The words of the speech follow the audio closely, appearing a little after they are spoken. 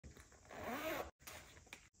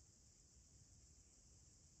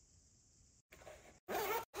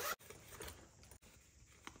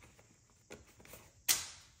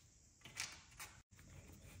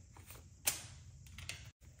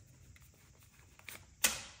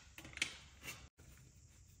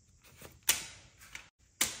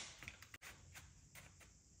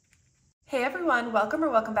Hey everyone,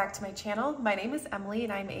 welcome back to my channel. My name is Emily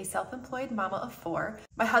and I'm a self-employed mama of 4.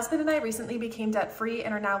 My husband and I recently became debt-free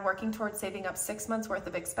and are now working towards saving up 6 months worth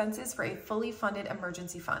of expenses for a fully funded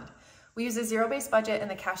emergency fund. We use a zero-based budget and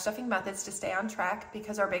the cash stuffing methods to stay on track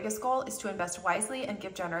because our biggest goal is to invest wisely and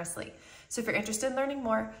give generously. So if you're interested in learning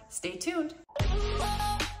more, stay tuned.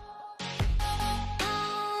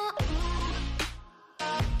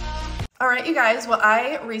 All right, you guys, well,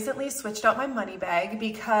 I recently switched out my money bag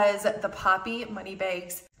because the Poppy money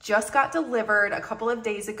bags just got delivered a couple of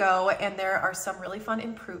days ago, and there are some really fun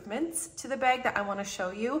improvements to the bag that I want to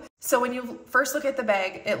show you. So when you first look at the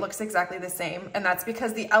bag, it looks exactly the same, and that's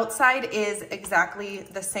because the outside is exactly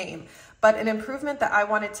the same. But an improvement that I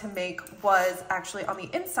wanted to make was actually on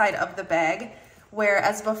the inside of the bag,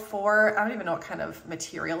 whereas before, I don't even know what kind of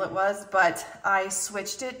material it was, but I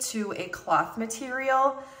switched it to a cloth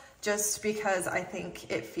material just because I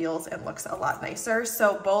think it feels and looks a lot nicer.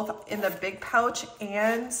 So both in the big pouch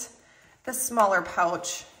and the smaller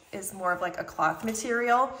pouch is more of like a cloth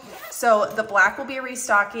material. So the black will be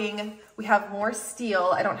restocking. We have more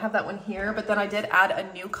steel. I don't have that one here, but then I did add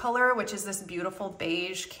a new color, which is this beautiful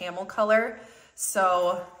beige camel color.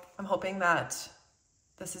 So I'm hoping that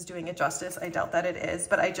this is doing it justice. I doubt that it is,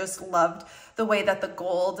 but I just loved the way that the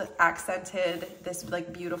gold accented this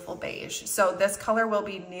like beautiful beige. So this color will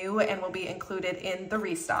be new and will be included in the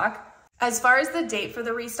restock. As far as the date for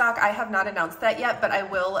the restock, I have not announced that yet, but I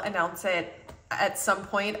will announce it at some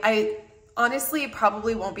point. I honestly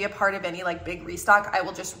probably won't be a part of any like big restock. I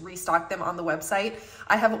will just restock them on the website.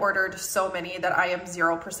 I have ordered so many that I am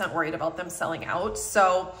 0% worried about them selling out.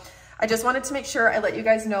 So I just wanted to make sure I let you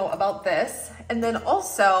guys know about this. And then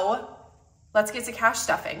also, let's get to cash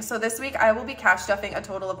stuffing. So this week I will be cash stuffing a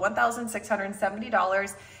total of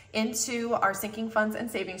 $1,670 into our sinking funds and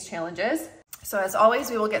savings challenges. So as always,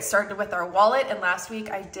 we will get started with our wallet. And last week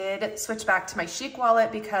I did switch back to my Chic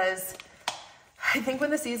wallet because I think when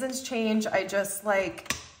the seasons change, I just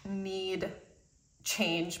like need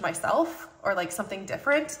change myself or like something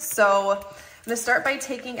different. So I'm gonna start by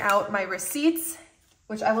taking out my receipts,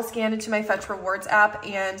 which I will scan into my Fetch Rewards app.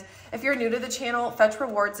 And if you're new to the channel, Fetch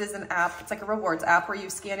Rewards is an app. It's like a rewards app where you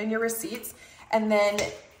scan in your receipts and then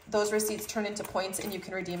those receipts turn into points and you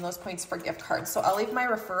can redeem those points for gift cards. So I'll leave my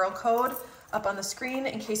referral code up on the screen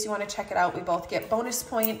in case you want to check it out. We both get bonus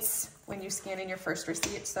points when you scan in your first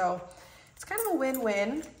receipt. So it's kind of a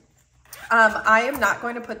win-win. I am not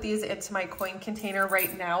going to put these into my coin container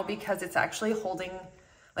right now because it's actually holding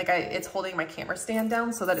it's holding my camera stand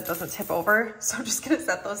down so that it doesn't tip over. So I'm just gonna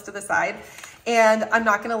set those to the side. And I'm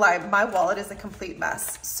not gonna lie, my wallet is a complete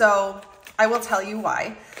mess. So I will tell you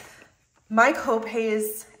why. My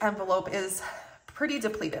copays envelope is pretty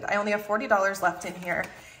depleted. I only have $40 left in here.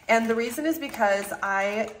 And the reason is because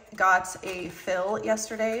I got a fill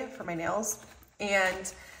yesterday for my nails,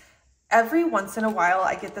 and every once in a while,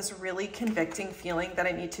 I get this really convicting feeling that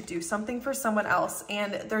I need to do something for someone else.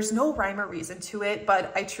 And there's no rhyme or reason to it,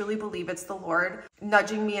 but I truly believe it's the Lord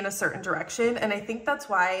nudging me in a certain direction. And I think that's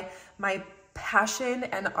why my passion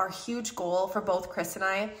and our huge goal for both Chris and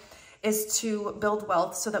I is to build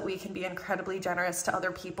wealth so that we can be incredibly generous to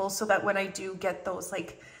other people, so that when I do get those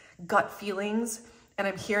like gut feelings and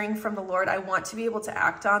I'm hearing from the Lord, I want to be able to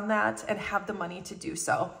act on that and have the money to do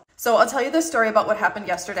so. So I'll tell you the story about what happened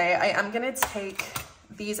yesterday. I am gonna take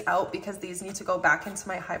these out because these need to go back into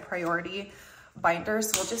my high priority binder.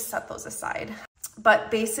 So we'll just set those aside.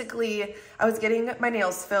 But basically I was getting my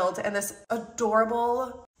nails filled and this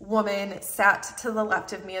adorable woman sat to the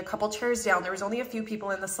left of me, a couple chairs down. There was only a few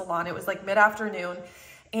people in the salon. It was like mid-afternoon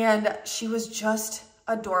and she was just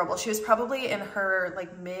adorable. She was probably in her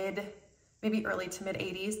like maybe early to mid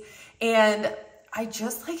 80s. And I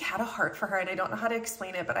just like had a heart for her, and I don't know how to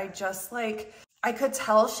explain it, but I just like, I could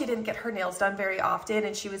tell she didn't get her nails done very often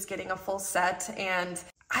and she was getting a full set. And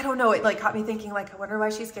I don't know, it like got me thinking like, I wonder why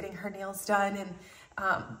she's getting her nails done. And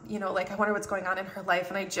you know, like I wonder what's going on in her life.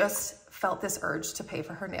 And I just felt this urge to pay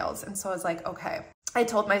for her nails. And so I was like, okay, I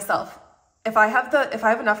told myself, if I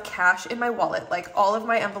have enough cash in my wallet, like all of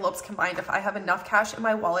my envelopes combined, if I have enough cash in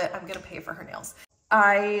my wallet, I'm gonna pay for her nails.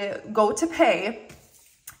 I go to pay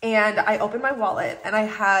and I opened my wallet and I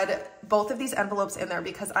had both of these envelopes in there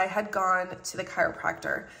because I had gone to the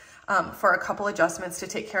chiropractor for a couple adjustments to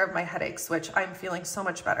take care of my headaches, which I'm feeling so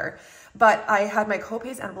much better. But I had my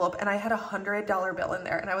copays envelope and I had $100 bill in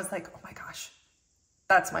there. And I was like, oh my gosh,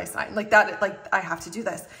 that's my sign. Like that, like I have to do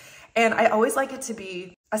this. And I always like it to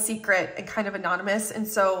be a secret and kind of anonymous. And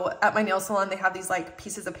so at my nail salon, they have these like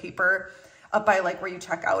pieces of paper up by like where you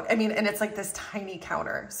check out. I mean, and it's like this tiny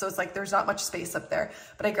counter. So it's like, there's not much space up there,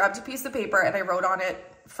 but I grabbed a piece of paper and I wrote on it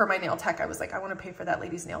for my nail tech. I was like, I want to pay for that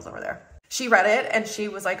lady's nails over there. she read it and she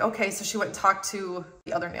was like, okay, so she went and talked to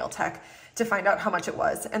the other nail tech to find out how much it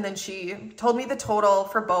was. And then she told me the total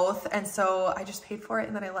for both. And so I just paid for it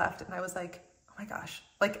and then I left and I was like, oh my gosh,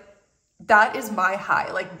 like that is my high.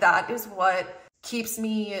 Like that is what keeps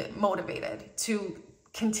me motivated to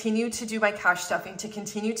continue to do my cash stuffing, to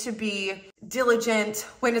continue to be diligent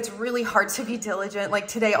when it's really hard to be diligent. Like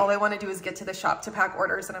today, all I want to do is get to the shop to pack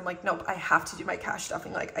orders. And I'm like, nope, I have to do my cash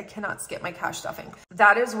stuffing. Like I cannot skip my cash stuffing.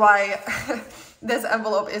 That is why this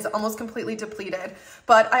envelope is almost completely depleted.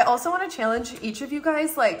 But I also want to challenge each of you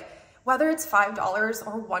guys, like whether it's $5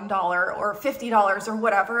 or $1 or $50 or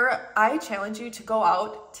whatever, I challenge you to go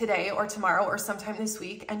out today or tomorrow or sometime this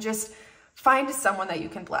week and just find someone that you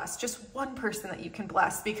can bless, just one person that you can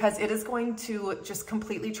bless, because it is going to just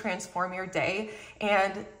completely transform your day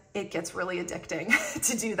and it gets really addicting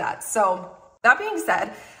to do that. So that being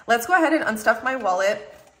said, let's go ahead and unstuff my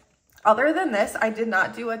wallet. Other than this, I did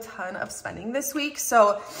not do a ton of spending this week.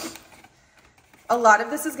 So a lot of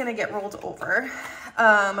this is gonna get rolled over.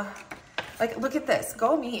 Like look at this,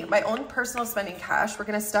 go me, my own personal spending cash. We're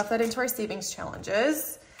gonna stuff that into our savings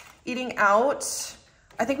challenges. Eating out,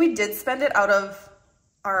 I think we did spend it out of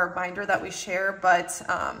our binder that we share, but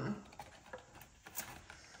I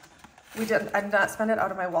did not spend it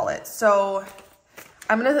out of my wallet. So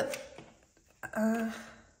I'm gonna,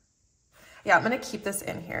 yeah, I'm gonna keep this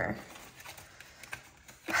in here.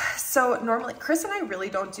 So normally, Chris and I really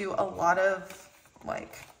don't do a lot of,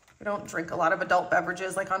 like, we don't drink a lot of adult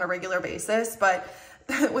beverages like on a regular basis, but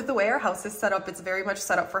with the way our house is set up, it's very much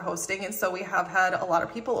set up for hosting. And so we have had a lot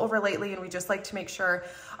of people over lately and we just like to make sure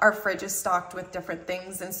our fridge is stocked with different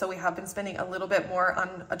things. And so we have been spending a little bit more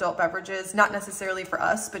on adult beverages, not necessarily for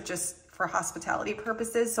us, but just for hospitality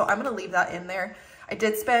purposes. So I'm going to leave that in there. I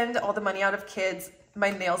did spend all the money out of kids,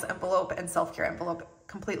 my nails envelope and self-care envelope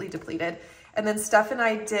completely depleted. And then Steph and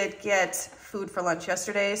I did get food for lunch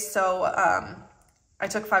yesterday. So I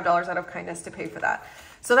took $5 out of kindness to pay for that.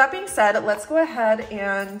 So that being said, let's go ahead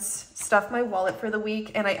and stuff my wallet for the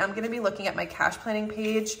week. And I am going to be looking at my cash planning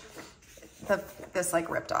page. This like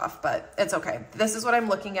ripped off, but it's okay. This is what I'm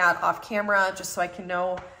looking at off camera, just so I can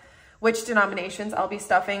know which denominations I'll be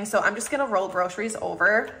stuffing. So I'm just going to roll groceries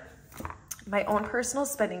over. My own personal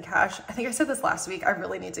spending cash. I think I said this last week. I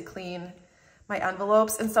really need to clean my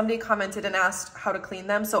envelopes. And somebody commented and asked how to clean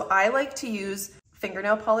them. So I like to use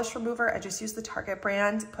fingernail polish remover. I just use the Target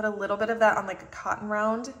brand, put a little bit of that on like a cotton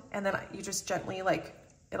round, and then you just gently, like,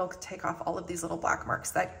 it'll take off all of these little black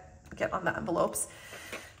marks that get on the envelopes.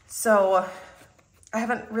 So I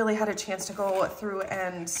haven't really had a chance to go through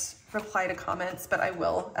and reply to comments, but I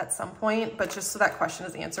will at some point. But just so that question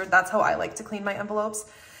is answered, that's how I like to clean my envelopes.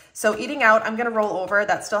 So eating out, I'm gonna roll over.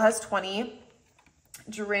 That still has 20.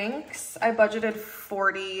 Drinks, I budgeted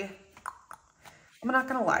 40. I'm not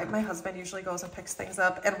gonna lie, my husband usually goes and picks things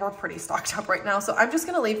up and we're pretty stocked up right now. So I'm just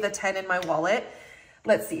gonna leave the 10 in my wallet.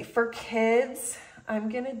 Let's see, for kids, I'm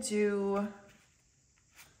gonna do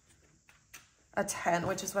a 10,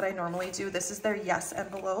 which is what I normally do. This is their yes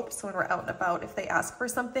envelope. So when we're out and about, if they ask for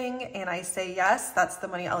something and I say yes, that's the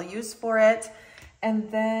money I'll use for it.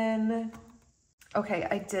 And then, okay,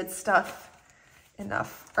 I did stuff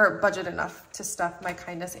enough, or budget enough to stuff my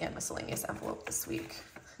kindness and miscellaneous envelope this week.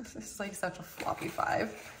 This is like such a floppy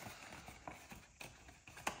 5.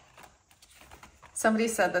 Somebody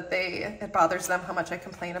said that it bothers them how much I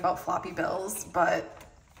complain about floppy bills, but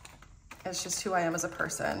it's just who I am as a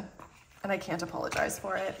person and I can't apologize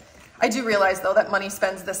for it. I do realize though that money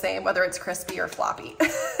spends the same whether it's crispy or floppy.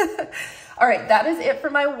 All right, that is it for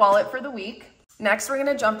my wallet for the week. Next, we're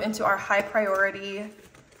gonna jump into our high priority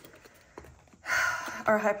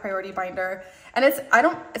binder. And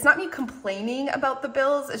it's not me complaining about the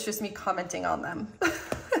bills, it's just me commenting on them.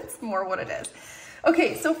 It's more what it is.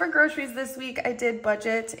 Okay, so for groceries this week, I did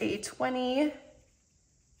budget a 20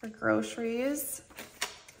 for groceries.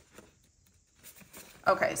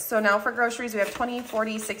 Okay, so now for groceries, we have 20,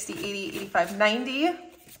 40, 60, 80, 85, 90.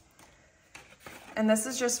 And this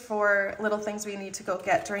is just for little things we need to go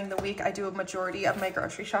get during the week. I do a majority of my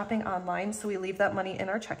grocery shopping online, so we leave that money in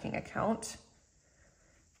our checking account.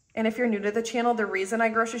 And if you're new to the channel, the reason I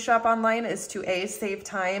grocery shop online is to A, save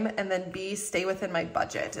time, and then B, stay within my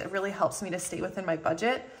budget. It really helps me to stay within my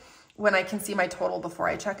budget when I can see my total before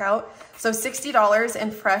I check out. So $60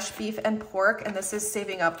 in fresh beef and pork, and this is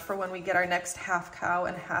saving up for when we get our next half cow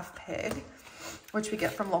and half pig, which we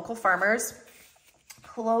get from local farmers.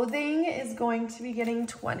 Clothing is going to be getting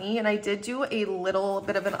 20, and I did do a little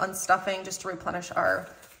bit of an unstuffing just to replenish our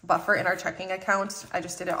buffer in our checking account. I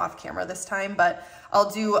just did it off camera this time, but I'll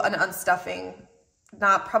do an unstuffing,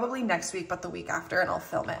 not probably next week, but the week after, and I'll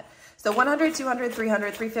film it. So 100, 200,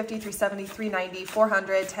 300, 350, 370, 390,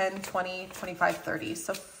 400, 10, 20, 25, 30.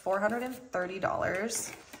 So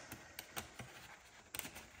 $430.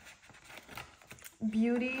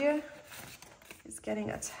 Beauty is getting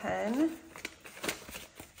a 10.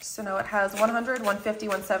 So now it has 100, 150,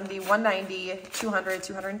 170, 190, 200,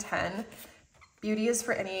 210. Beauty is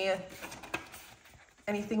for anything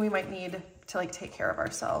we might need to like take care of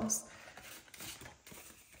ourselves.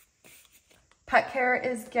 Pet care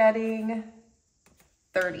is getting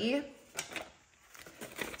 30.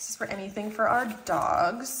 This is for anything for our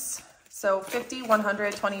dogs. So 50,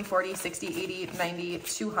 100, 20, 40, 60, 80, 90,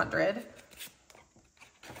 200.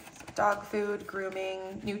 Dog food,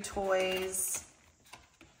 grooming, new toys.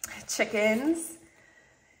 Chickens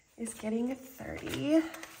is getting 30.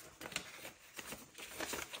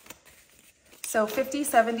 So 50,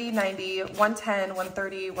 70, 90, 110,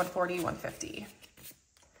 130, 140, 150.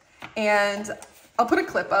 And I'll put a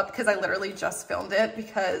clip up because I literally just filmed it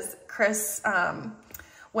because Chris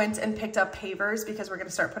went and picked up pavers because we're going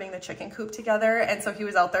to start putting the chicken coop together. And so he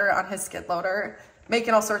was out there on his skid loader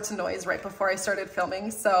making all sorts of noise right before I started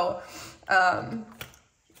filming. So I'm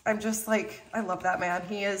just like, I love that man.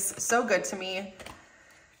 He is so good to me.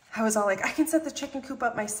 I was all like, I can set the chicken coop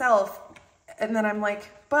up myself. And then I'm like,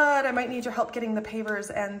 but I might need your help getting the pavers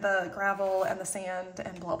and the gravel and the sand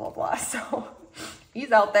and blah, blah, blah. So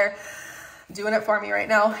he's out there doing it for me right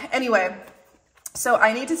now. Anyway, so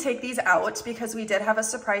I need to take these out because we did have a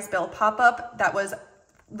surprise bill pop up that was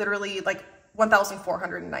literally like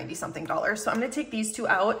 $1,490 something. So I'm going to take these two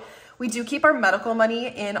out. We do keep our medical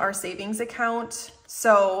money in our savings account.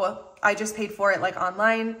 So I just paid for it like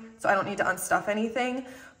online, so I don't need to unstuff anything,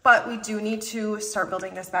 but we do need to start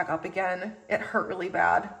building this back up again. It hurt really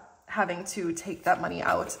bad having to take that money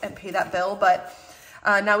out and pay that bill. But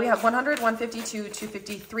now we have 100, 152,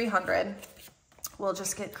 250, 300. We'll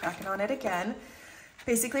just get cracking on it again.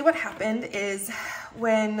 Basically what happened is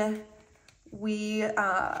when we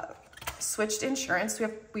switched insurance,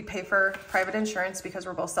 we pay for private insurance because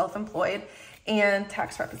we're both self-employed, and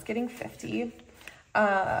tax prep is getting 50.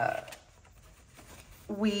 What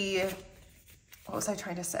was I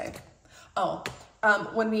trying to say?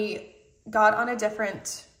 When we got on a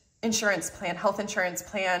different insurance plan, health insurance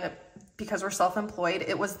plan, because we're self-employed,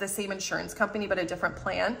 it was the same insurance company, but a different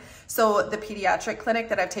plan. So the pediatric clinic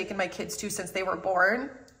that I've taken my kids to since they were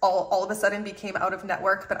born, all of a sudden became out of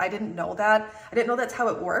network, but I didn't know that. I didn't know that's how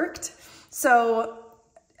it worked. So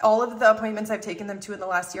all of the appointments I've taken them to in the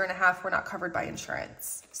last year and a half were not covered by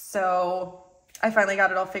insurance. So I finally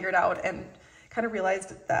got it all figured out and kind of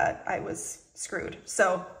realized that I was screwed.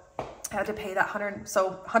 So I had to pay that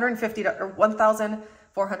 $150 or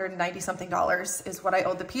 $1,490 something is what I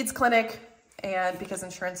owed the peds clinic, and because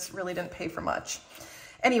insurance really didn't pay for much.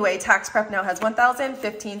 Anyway, tax prep now has $1,000,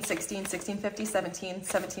 $1,500, $1,600, $1,650, $1,700,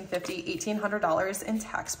 $1,750, $1,800 in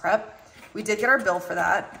tax prep. We did get our bill for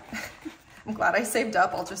that. I'm glad I saved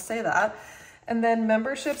up, I'll just say that. And then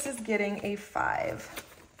memberships is getting a 5.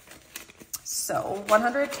 So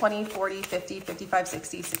 100, 20, 40, 50, 55,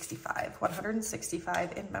 60, 65,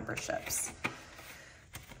 165 in memberships.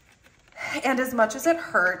 And as much as it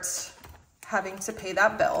hurt having to pay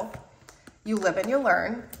that bill, you live and you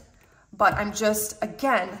learn. But I'm just,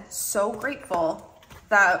 again, so grateful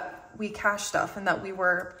that we cashed stuff and that we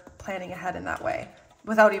were planning ahead in that way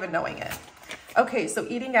without even knowing it. Okay, so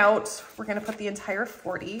eating out, we're gonna put the entire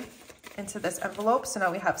 40 into this envelope. So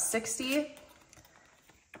now we have 60.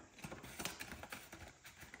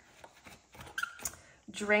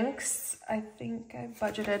 Drinks, I think I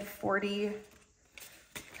budgeted 40.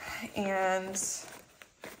 And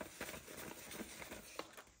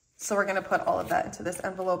so we're gonna put all of that into this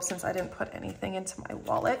envelope since I didn't put anything into my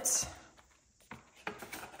wallet.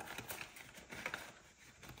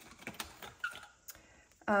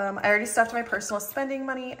 I already stuffed my personal spending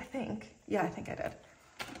money, I think. Yeah, I think I did.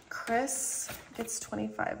 Chris gets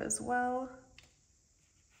 25 as well.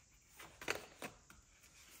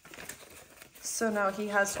 So now he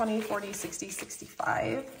has 20, 40, 60,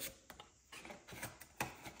 65.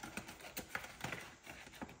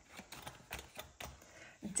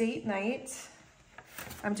 Date night,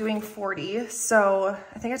 I'm doing 40. So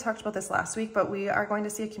I think I talked about this last week, but we are going to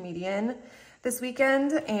see a comedian this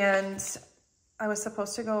weekend, and I was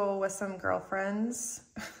supposed to go with some girlfriends,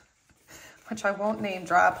 which I won't name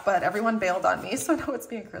drop, but everyone bailed on me. So now it's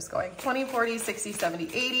me and Chris going 20, 40, 60, 70,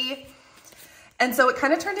 80. And so it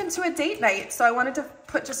kind of turned into a date night. So I wanted to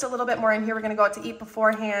put just a little bit more in here. We're gonna go out to eat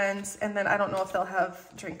beforehand, and then I don't know if they'll have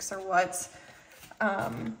drinks or what. Oh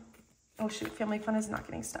shoot, family fun is not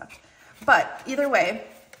getting stuffed. But either way,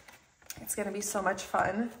 it's gonna be so much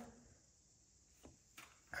fun.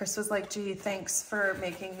 Chris was like, gee, thanks for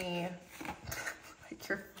making me like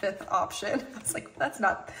your 5th option. I was like, that's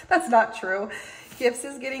not true. Gifts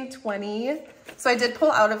is getting 20. So I did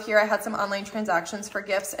pull out of here. I had some online transactions for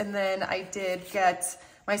gifts, and then I did get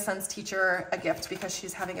my son's teacher a gift because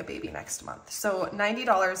she's having a baby next month. So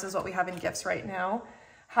 $90 is what we have in gifts right now.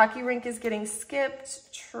 Hockey rink is getting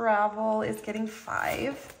skipped. Travel is getting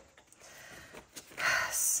 5.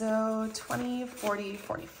 So 20, 40,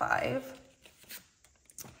 45.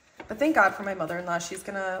 But thank God for my mother-in-law. She's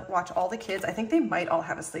gonna watch all the kids. I think they might all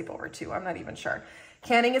have a sleepover too. I'm not even sure.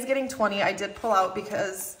 Canning is getting 20. I did pull out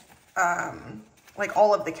because, like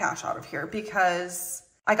all of the cash out of here because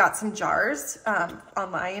I got some jars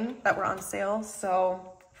online that were on sale.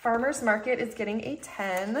 So farmer's market is getting a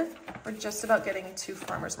 10. We're just about getting to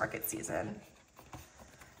farmer's market season.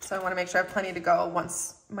 So I want to make sure I have plenty to go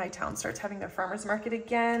once my town starts having their farmer's market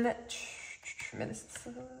again.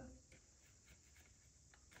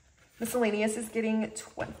 Miscellaneous is getting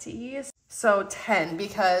 20. So 10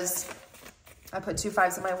 because I put 2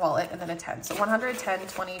 5s in my wallet and then a 10. So 110,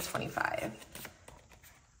 20, 25.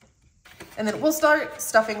 And then we'll start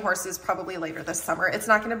stuffing horses probably later this summer. It's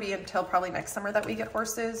not going to be until probably next summer that we get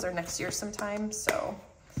horses, or next year sometime. So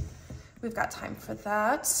we've got time for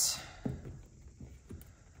that.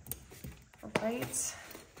 All right.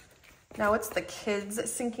 Now it's the kids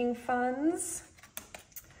sinking funds.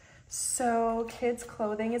 So kids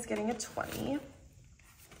clothing is getting a 20.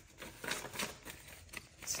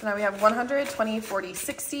 So now we have 100, 20, 40,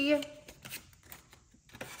 60.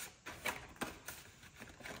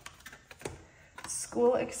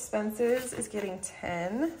 School expenses is getting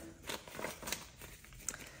 10.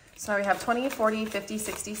 So now we have 20, 40, 50,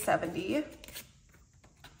 60, 70.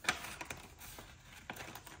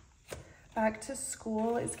 Back to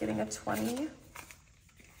school is getting a 20.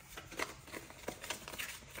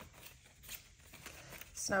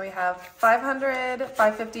 So now we have 500,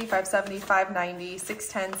 550, 570, 590,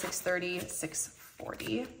 610, 630,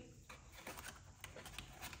 640.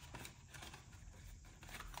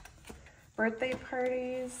 Birthday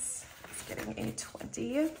parties is getting a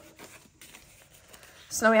 20.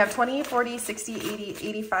 So now we have 20, 40, 60,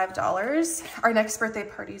 80, $85. Our next birthday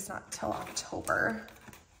party is not till October.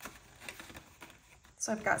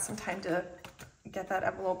 So I've got some time to get that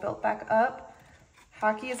envelope built back up.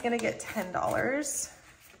 Hockey is gonna get $10.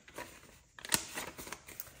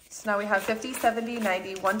 So now we have 50, 70,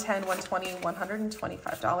 90, 110, 120,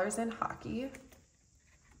 $125 in hockey.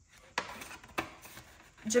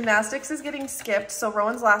 Gymnastics is getting skipped. So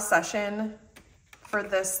Rowan's last session for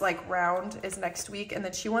this like round is next week. And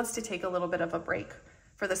then she wants to take a little bit of a break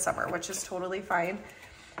for the summer, which is totally fine.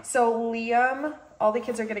 So Liam, all the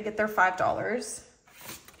kids are gonna get their $5.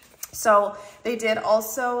 So they did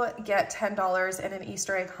also get $10 in an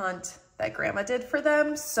Easter egg hunt that grandma did for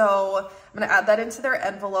them. So I'm gonna add that into their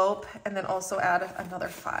envelope and then also add another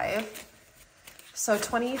 5. So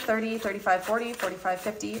 20, 30, 35, 40, 45,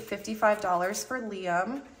 50, $55 for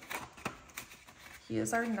Liam. He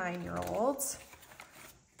is our 9-year-old.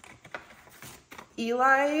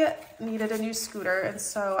 Eli needed a new scooter, and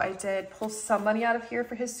so I did pull some money out of here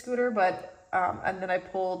for his scooter, but and then I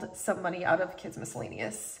pulled some money out of kids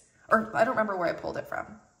miscellaneous, or I don't remember where I pulled it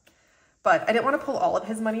from. But I didn't want to pull all of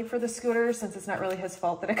his money for the scooter since it's not really his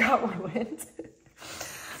fault that it got ruined.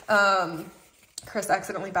 Chris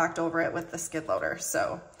accidentally backed over it with the skid loader.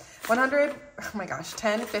 So 100, oh my gosh,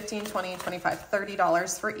 10, 15, 20, 25,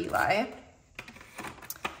 $30 for Eli.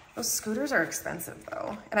 Those scooters are expensive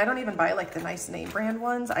though. And I don't even buy like the nice name brand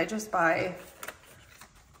ones. I just buy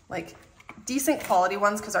like decent quality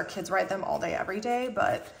ones because our kids ride them all day, every day.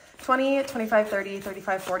 But 20, 25, 30,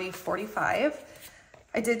 35, 40, 45.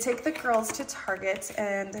 I did take the girls to Target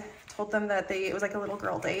and told them that it was like a little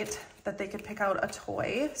girl date, that they could pick out a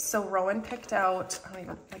toy. So Rowan picked out, I don't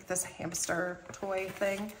even, like this hamster toy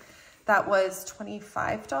thing. That was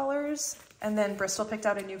 $25. And then Bristol picked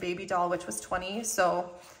out a new baby doll, which was $20.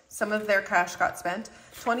 So some of their cash got spent.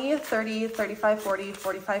 20, 30, 35, 40,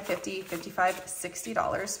 45, 50, 55,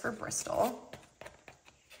 $60 for Bristol.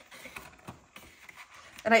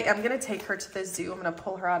 And I am gonna take her to the zoo. I'm gonna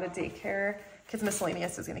pull her out of daycare. Kids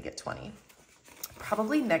miscellaneous is gonna get 20.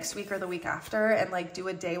 Probably next week or the week after, and like do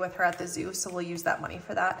a day with her at the zoo. So we'll use that money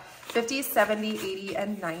for that. 50, 70, 80,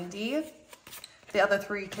 and 90. The other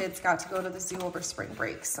 3 kids got to go to the zoo over spring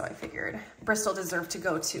break. So I figured Bristol deserved to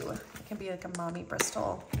go too. It can be like a mommy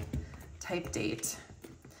Bristol type date.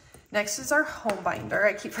 Next is our home binder.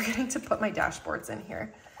 I keep forgetting to put my dashboards in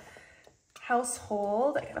here.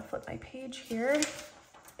 Household, I gotta flip my page here,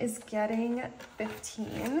 is getting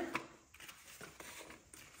 15.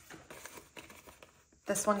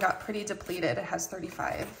 This one got pretty depleted. It has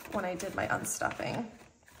 35 when I did my unstuffing.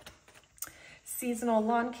 Seasonal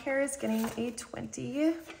lawn care is getting a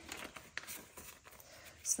 20.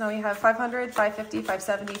 So now we have 500, 550,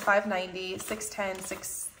 570, 590, 610,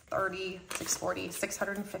 630, 640,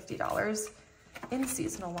 $650 in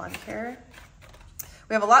seasonal lawn care.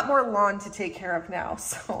 We have a lot more lawn to take care of now.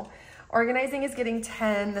 So organizing is getting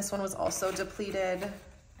 10. This one was also depleted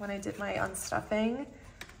when I did my unstuffing.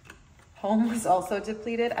 Home was also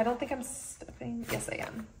depleted. I don't think I'm stuffing. Yes, I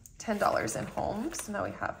am. $10 in home. So now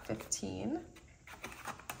we have 15.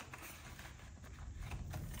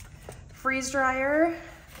 Freeze dryer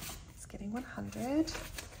is getting 100.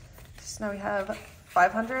 So now we have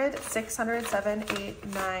 500, 600, 7,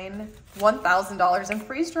 8, 9, $1,000 in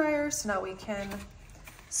freeze dryer. So now we can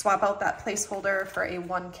swap out that placeholder for a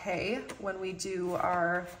 1K when we do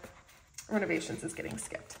our renovations is getting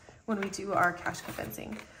skipped. When we do our cash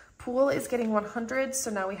convincing. Pool is getting 100,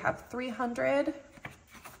 so now we have 300.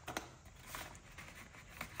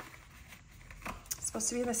 It's supposed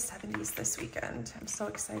to be in the 70s this weekend. I'm so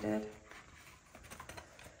excited.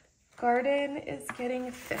 Garden is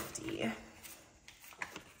getting 50.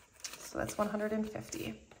 So that's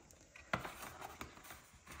 150.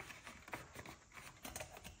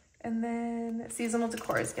 And then seasonal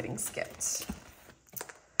decor is getting skipped.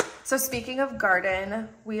 So speaking of garden,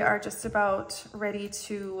 we are just about ready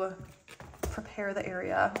to prepare the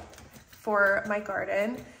area for my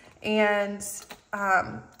garden. And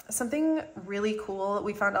something really cool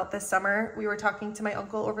we found out this summer, we were talking to my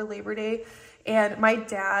uncle over Labor Day, and my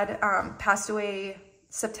dad passed away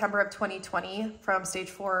September of 2020 from stage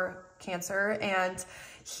 4 cancer. And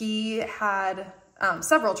he had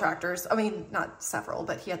several tractors. I mean, not several,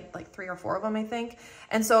 but he had like 3 or 4 of them, I think.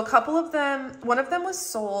 And so a couple of them, one of them was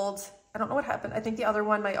sold. I don't know what happened. I think the other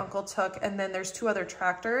one my uncle took, and then there's 2 other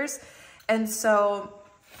tractors. And so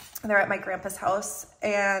they're at my grandpa's house,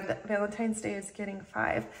 and Valentine's Day is getting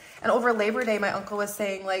 5. And over Labor Day, my uncle was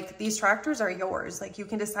saying, like, these tractors are yours. Like, you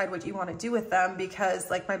can decide what you want to do with them,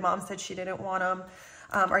 because like my mom said she didn't want them,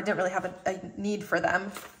 or I didn't really have a need for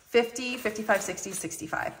them. 50, 55, 60,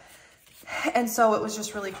 65. And so it was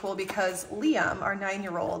just really cool because Liam, our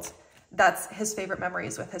 9-year-old, that's his favorite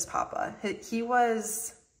memories with his papa. He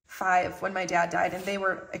was 5 when my dad died, and they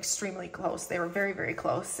were extremely close. They were very, very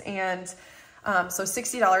close. And so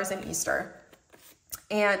 $60 in Easter.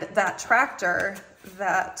 And that tractor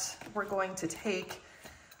that we're going to take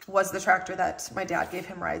was the tractor that my dad gave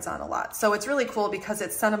him rides on a lot. So it's really cool because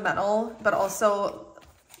it's sentimental, but also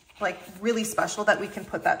like really special that we can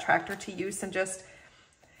put that tractor to use and just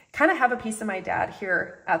kind of have a piece of my dad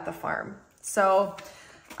here at the farm. So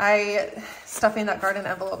stuffing that garden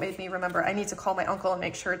envelope made me remember I need to call my uncle and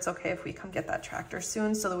make sure it's okay if we come get that tractor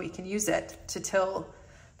soon so that we can use it to till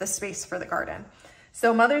the space for the garden.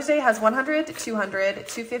 So Mother's Day has 100, 200,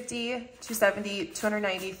 250, 270,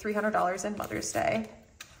 290, $300 in Mother's Day.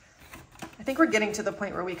 I think we're getting to the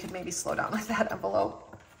point where we could maybe slow down with that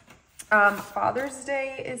envelope. Father's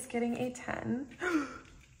Day is getting a 10.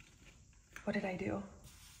 What did I do?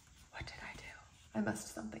 What did I do? I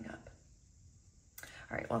messed something up.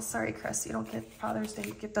 All right, well, sorry, Chris, you don't get Father's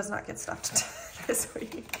Day. It does not get stuffed this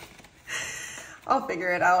week. I'll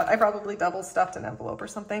figure it out. I probably double stuffed an envelope or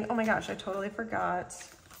something. Oh my gosh, I totally forgot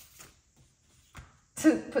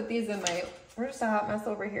to put these in my, where's the hot mess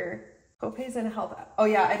over here? Copays and health. Oh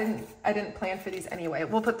yeah, I didn't plan for these anyway.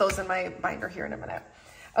 We'll put those in my binder here in a minute.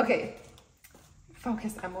 Okay,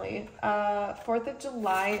 focus, Emily. 4th of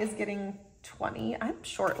July is getting 20. I'm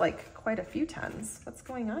short like quite a few 10s. What's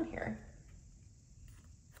going on here?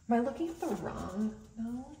 Am I looking at the wrong?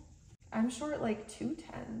 No, I'm short like 2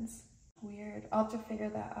 10s. Weird. I'll have to figure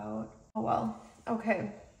that out. Oh well.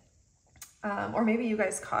 Okay. Or maybe you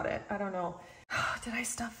guys caught it. I don't know. Did I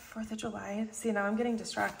stuff 4th of July? See, now I'm getting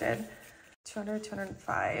distracted. 200,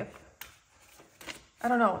 205. I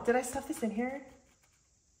don't know. Did I stuff this in here?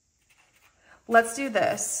 Let's do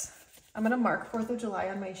this. I'm going to mark 4th of July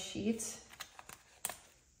on my sheet.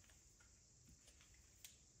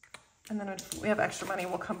 And then if we have extra money,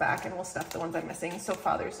 we'll come back and we'll stuff the ones I'm missing. So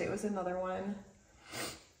Father's Day was another one.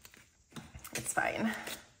 It's fine.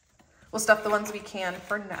 We'll stuff the ones we can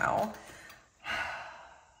for now.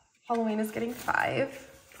 Halloween is getting 5.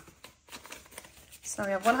 So now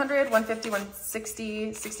we have 100, 150,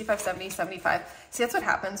 160, 65, 70, 75. See, that's what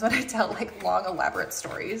happens when I tell like long, elaborate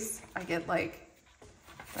stories. I get like,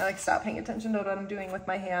 I stop paying attention to what I'm doing with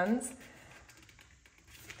my hands.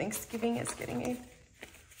 Thanksgiving is getting a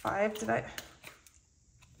 5. Did I?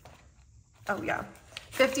 Oh yeah.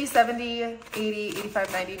 50, 70, 80,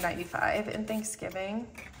 85, 90, 95 in Thanksgiving.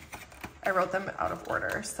 I wrote them out of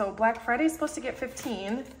order. So Black Friday is supposed to get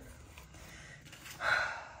 15.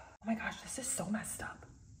 Oh my gosh, this is so messed up.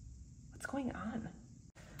 What's going on?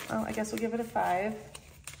 Well, I guess we'll give it a 5.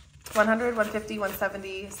 100, 150,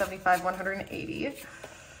 170, 75, 180.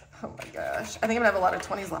 Oh my gosh. I think I'm gonna have a lot of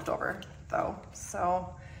 20s left over though.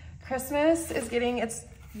 So Christmas is getting its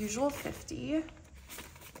usual 50.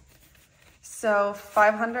 So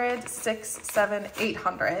 500, 6, 7,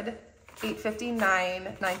 800, 850, 9,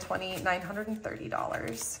 920,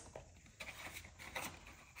 $930.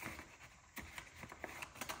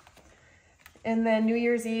 And then New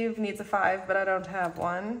Year's Eve needs a 5, but I don't have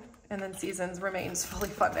one. And then Seasons remains fully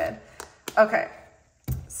funded. Okay,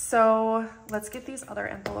 so let's get these other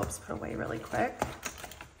envelopes put away really quick.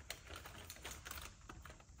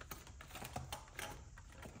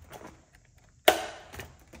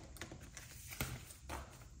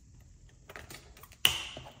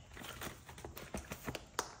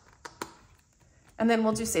 And then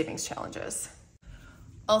we'll do savings challenges.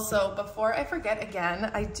 Also, before I forget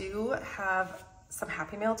again, I do have some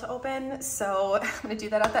Happy Mail to open, so I'm gonna do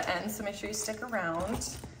that at the end, so make sure you stick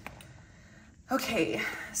around. Okay,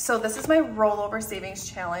 so this is my rollover savings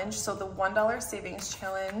challenge. So the $1 savings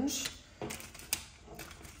challenge, let's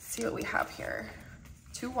see what we have here.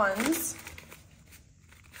 2 ones.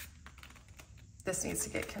 This needs to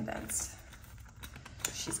get condensed.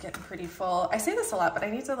 She's getting pretty full. I say this a lot, but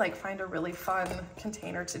I need to like find a really fun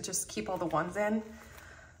container to just keep all the ones in.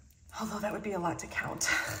 Although that would be a lot to count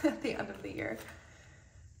at the end of the year.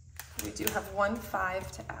 We do have 1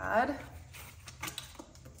 5 to add.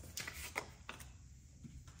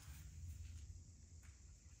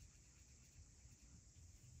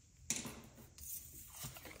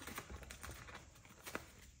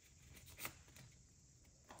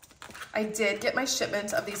 I did get my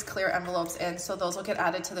shipment of these clear envelopes in, so those will get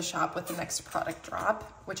added to the shop with the next product drop,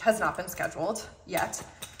 which has not been scheduled yet.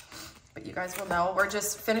 But you guys will know, we're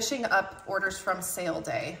just finishing up orders from sale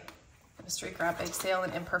day. Mystery Grab Bag sale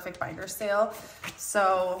and Imperfect Binder sale.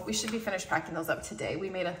 So we should be finished packing those up today. We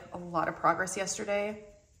made a lot of progress yesterday.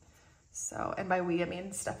 So, and by we, I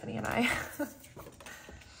mean Stephanie and I.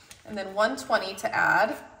 And then 120 to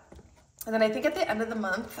add. And then I think at the end of the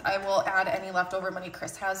month, I will add any leftover money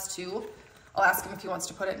Chris has too. I'll ask him if he wants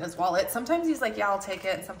to put it in his wallet. Sometimes he's like, yeah, I'll take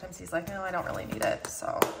it. And sometimes he's like, no, I don't really need it.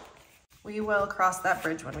 So we will cross that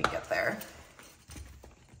bridge when we get there.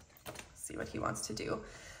 See what he wants to do.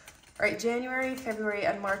 All right, January, February,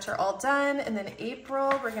 and March are all done. And then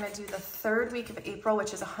April, we're gonna do the 3rd week of April,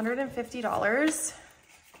 which is $150.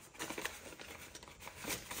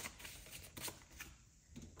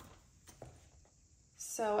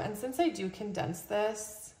 So, and since I do condense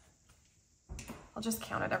this, I'll just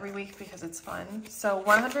count it every week because it's fun. So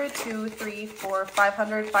 100, 2, 3, 4,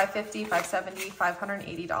 500, 550, 570,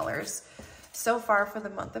 $580 so far for the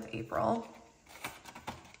month of April.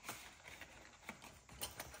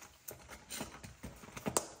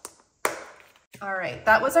 All right,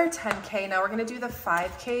 that was our 10K. Now we're gonna do the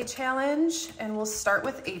 5K challenge and we'll start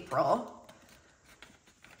with April.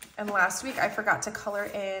 And last week I forgot to color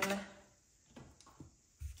in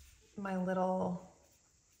my little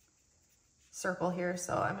circle here,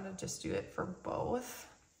 so I'm gonna just do it for both.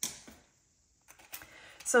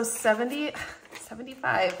 So 70,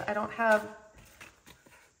 75, I don't have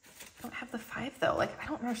the 5 though. Like, I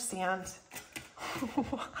don't understand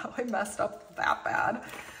how I messed up that bad,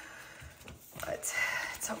 but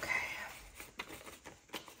it's okay.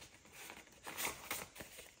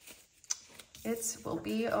 It will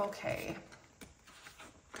be okay.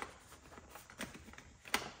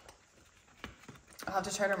 I'll have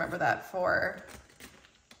to try to remember that for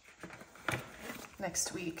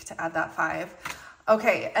next week to add that 5.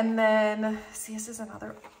 Okay, and then, see, this is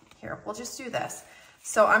another, here, we'll just do this.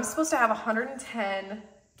 So I'm supposed to have 110,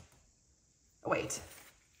 wait.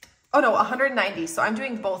 Oh no, 190, so I'm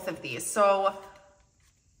doing both of these. So,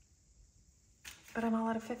 but I'm all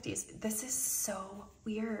out of 50s. This is so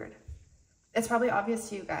weird. It's probably obvious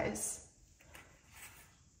to you guys.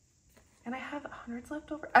 And I have 100s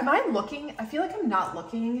left over. Am I looking? I feel like I'm not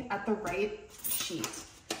looking at the right sheet.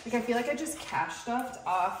 Like, I feel like I just cash stuffed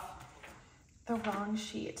off the wrong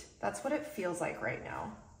sheet. That's what it feels like right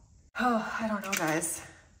now. Oh, I don't know, guys.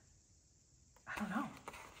 I don't know.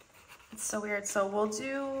 It's so weird. So we'll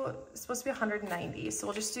do, it's supposed to be 190. So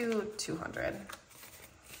we'll just do 200.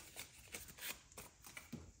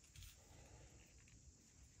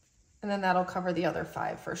 And then that'll cover the other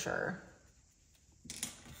 5 for sure.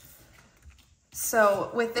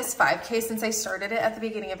 So with this 5K, since I started it at the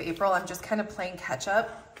beginning of April, I'm just kind of playing catch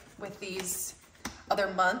up with these other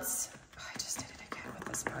months. Oh, I just did it again with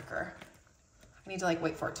this marker. I need to like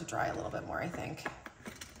wait for it to dry a little bit more, I think.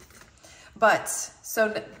 But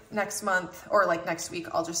so next month or like next week,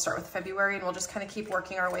 I'll just start with February and we'll just kind of keep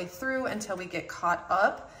working our way through until we get caught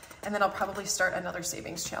up. And then I'll probably start another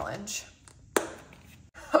savings challenge.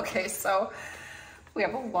 Okay, so we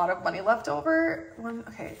have a lot of money left over.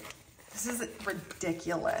 Okay, this is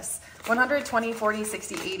ridiculous. 120, 40,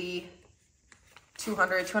 60, 80,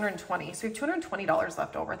 200, 220. So we have $220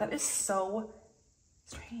 left over. That is so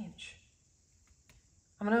strange.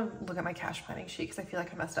 I'm gonna look at my cash planning sheet because I feel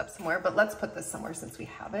like I messed up somewhere, but let's put this somewhere since we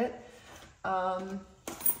have it. I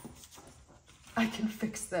can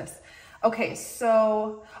fix this. Okay,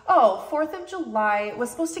 so, oh, 4th of July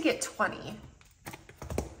was supposed to get 20.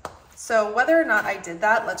 So whether or not I did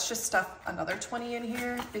that, let's just stuff another 20 in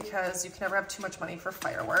here because you can never have too much money for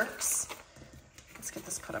fireworks. Let's get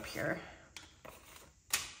this put up here.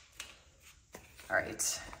 All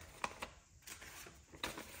right.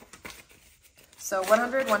 So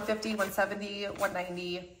 100, 150, 170,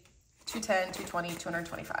 190, 210, 220,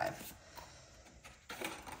 225.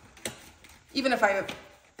 Even if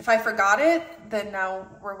I forgot it, then now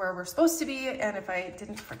we're where we're supposed to be. And if I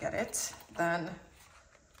didn't forget it, then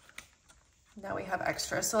now we have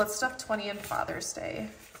extra. So let's stuff 20 in Father's Day.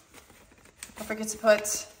 Don't forget to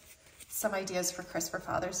put some ideas for Chris for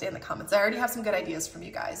Father's Day in the comments. I already have some good ideas from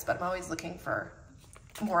you guys, but I'm always looking for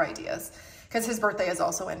more ideas because his birthday is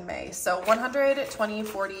also in May. So 100, 20,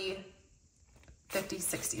 40, 50,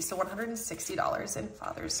 60. So $160 in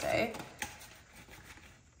Father's Day.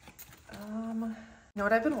 You know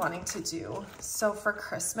what I've been wanting to do? So for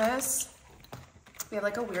Christmas, we have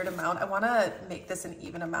like a weird amount. I want to make this an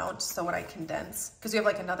even amount. So when I condense, because we have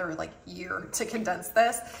like another like year to condense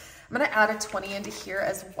this, I'm going to add a 20 into here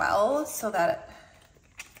as well so that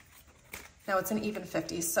now it's an even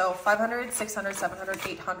 50. So 500, 600, 700,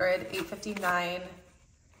 800, 859.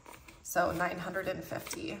 So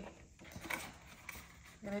 950. I'm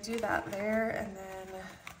going to do that there. And then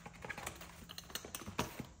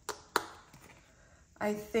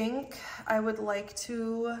I think I'm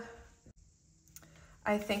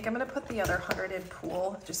gonna put the other 100 in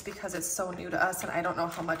pool just because it's so new to us and I don't know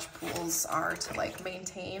how much pools are to like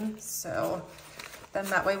maintain. So then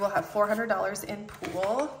that way we'll have $400 in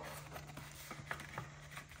pool.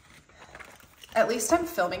 At least I'm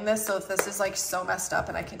filming this, so if this is like so messed up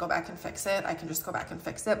and I can go back and fix it, I can just go back and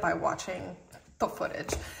fix it by watching the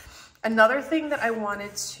footage. Another thing that I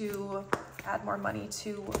wanted to add more money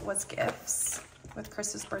to was gifts. With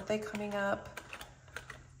Chris's birthday coming up.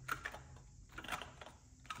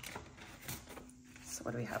 So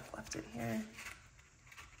what do we have left in here?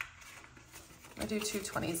 I do 2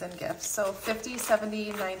 20s in gifts. So 50,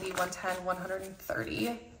 70, 90, 110,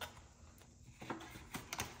 130.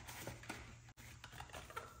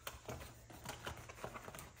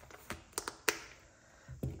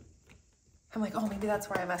 I'm like, oh, maybe that's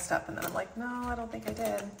where I messed up. And then I'm like, no, I don't think I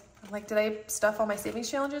did. I'm like, did I stuff all my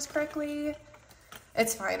savings challenges correctly?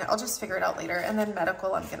 It's fine, I'll just figure it out later. And then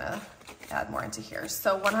medical, I'm gonna add more into here.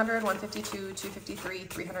 So 100, 152, 253,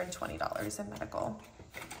 $320 in medical.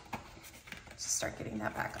 Just start getting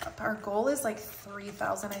that back up. Our goal is like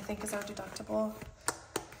 3,000, I think is our deductible.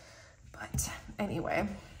 But anyway,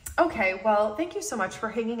 okay, well, thank you so much for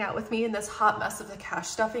hanging out with me in this hot mess of the cash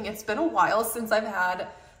stuffing. It's been a while since I've had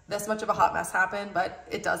this much of a hot mess happen, but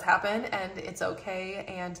it does happen and it's okay.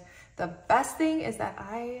 And the best thing is that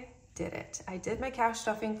I did it. I did my cash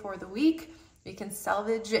stuffing for the week. You can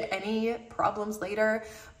salvage any problems later,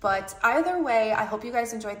 but either way, I hope you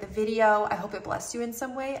guys enjoyed the video. I hope it blessed you in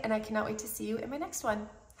some way, and I cannot wait to see you in my next one.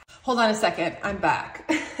 Hold on a second, I'm back.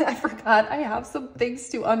 I forgot I have some things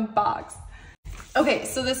to unbox. Okay,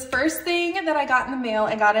 so this first thing that I got in the mail,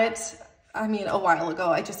 I got it, I mean, a while ago.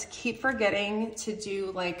 I just keep forgetting to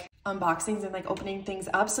do like unboxings and like opening things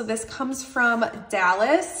up. So this comes from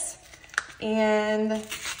Dallas, and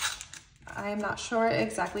I'm not sure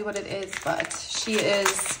exactly what it is, but she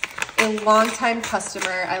is a longtime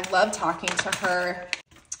customer. I love talking to her.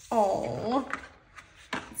 Oh,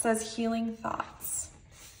 it says healing thoughts.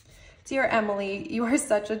 Dear Emily, you are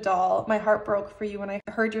such a doll. My heart broke for you when I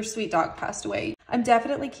heard your sweet dog passed away. I'm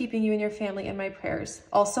definitely keeping you and your family in my prayers.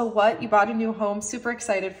 Also, what? You bought a new home. Super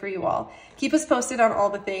excited for you all. Keep us posted on all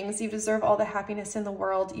the things. You deserve all the happiness in the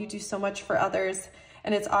world. You do so much for others,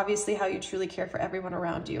 and it's obviously how you truly care for everyone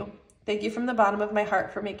around you. Thank you from the bottom of my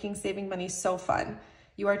heart for making saving money so fun.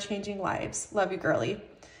 You are changing lives. Love you, girly.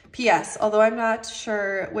 P.S. Although I'm not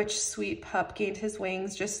sure which sweet pup gained his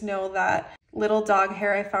wings, just know that little dog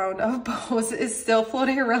hair I found of Bose is still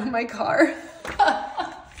floating around my car.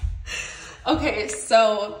 Okay,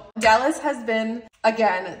 so Dallas has been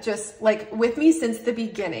again, just like with me since the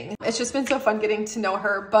beginning. It's just been so fun getting to know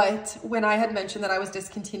her. But when I had mentioned that I was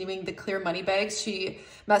discontinuing the clear money bags, she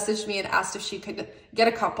messaged me and asked if she could get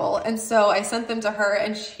a couple. And so I sent them to her,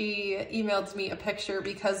 and she emailed me a picture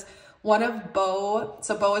because one of Bo,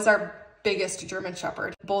 so Bo is our biggest German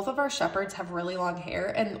Shepherd. Both of our Shepherds have really long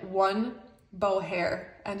hair, and one Bo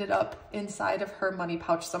hair ended up inside of her money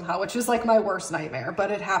pouch somehow, which was like my worst nightmare,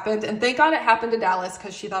 but it happened. And thank God it happened to Dallas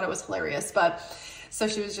because she thought it was hilarious. But so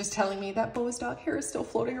she was just telling me that Bo's dog hair is still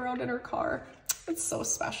floating around in her car. It's so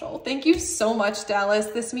special. Thank you so much, Dallas.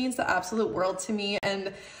 This means the absolute world to me.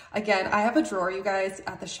 And again, I have a drawer, you guys,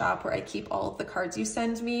 at the shop where I keep all of the cards you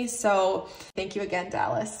send me. So thank you again,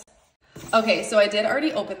 Dallas. Okay, so I did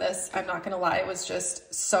already open this. I'm not gonna lie, I was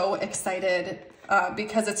just so excited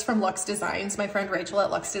because it's from Luxe Designs, my friend Rachel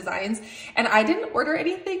at Luxe Designs, and I didn't order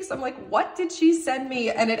anything, so I'm like, what did she send me?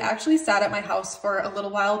 And it actually sat at my house for a little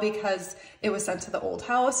while because it was sent to the old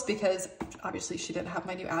house, because obviously she didn't have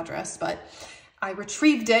my new address, but I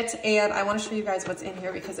retrieved it, and I want to show you guys what's in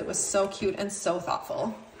here because it was so cute and so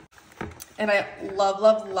thoughtful. And I love,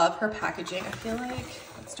 love, love her packaging. I feel like,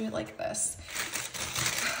 let's do it like this.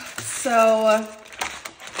 So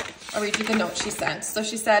I'll read you the note she sent. So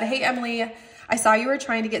she said, "Hey, Emily, I saw you were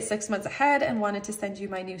trying to get 6 months ahead and wanted to send you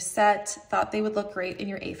my new set. Thought they would look great in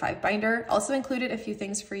your A5 binder. Also included a few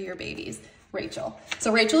things for your babies. Rachel."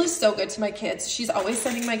 So Rachel is so good to my kids. She's always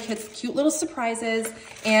sending my kids cute little surprises.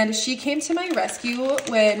 And she came to my rescue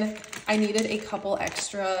when I needed a couple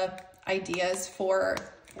extra ideas for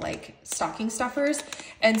like stocking stuffers.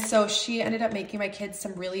 And so she ended up making my kids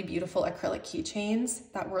some really beautiful acrylic keychains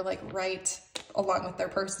that were like right along with their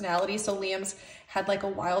personality. So Liam's had like a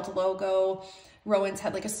wild logo. Rowan's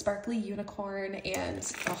had like a sparkly unicorn, and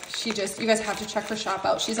she just, you guys have to check her shop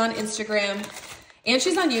out. She's on Instagram and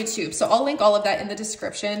she's on YouTube. So I'll link all of that in the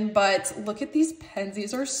description, but look at these pens.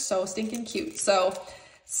 These are so stinking cute. So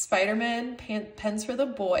Spider-Man pens for the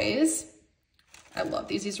boys. I love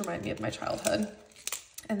these. These remind me of my childhood.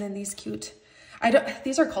 And then these cute,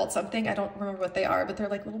 these are called something. I don't remember what they are, but they're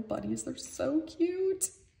like little bunnies. They're so cute.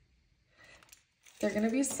 They're going to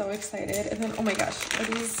be so excited. And then, oh my gosh, are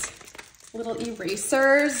these little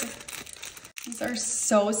erasers? These are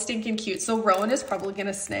so stinking cute. So Rowan is probably going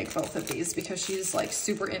to snag both of these because she's like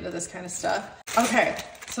super into this kind of stuff. Okay,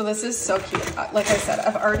 so this is so cute. Like I said,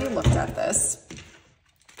 I've already looked at this.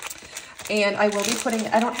 And I will be putting,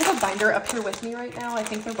 I don't have a binder up here with me right now. I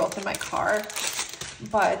think they're both in my car.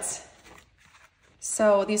 But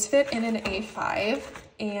so these fit in an A5,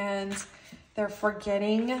 and they're for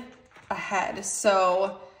getting ahead.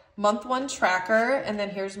 So month 1 tracker, and then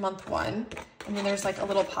here's month 1. And then there's like a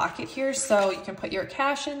little pocket here, so you can put your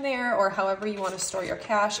cash in there or however you want to store your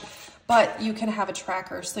cash, but you can have a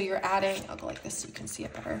tracker. So you're adding, I'll go like this so you can see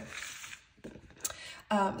it better.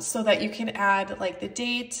 So that you can add like the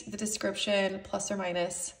date, the description, plus or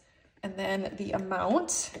minus, and then the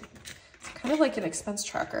amount. It's kind of like an expense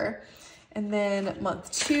tracker. And then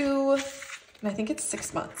month 2, and I think it's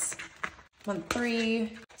 6 months. Month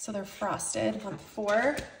 3, so they're frosted. Month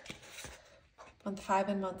 4, month 5,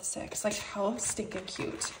 and month 6. Like, how stinking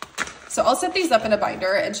cute. So I'll set these up in a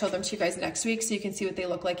binder and show them to you guys next week so you can see what they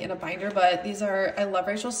look like in a binder. But these are, I love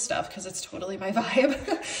Rachel's stuff because it's totally my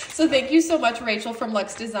vibe. So thank you so much, Rachel from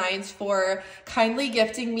Luxe Designs, for kindly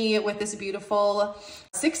gifting me with this beautiful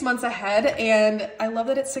 6 months ahead. And I love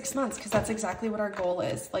that it's 6 months because that's exactly what our goal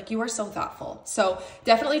is. Like, you are so thoughtful. So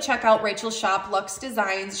definitely check out Rachel's shop, Luxe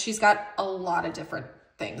Designs. She's got a lot of different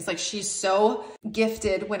things. Like, she's so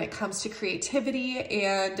gifted when it comes to creativity,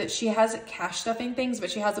 and she has cash stuffing things,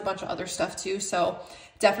 but she has a bunch of other stuff too. So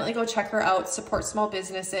definitely go check her out, support small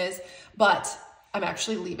businesses. But I'm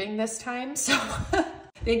actually leaving this time. So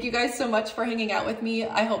thank you guys so much for hanging out with me.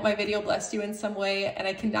 I hope my video blessed you in some way, and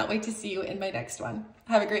I cannot wait to see you in my next one.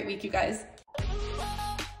 Have a great week, you guys.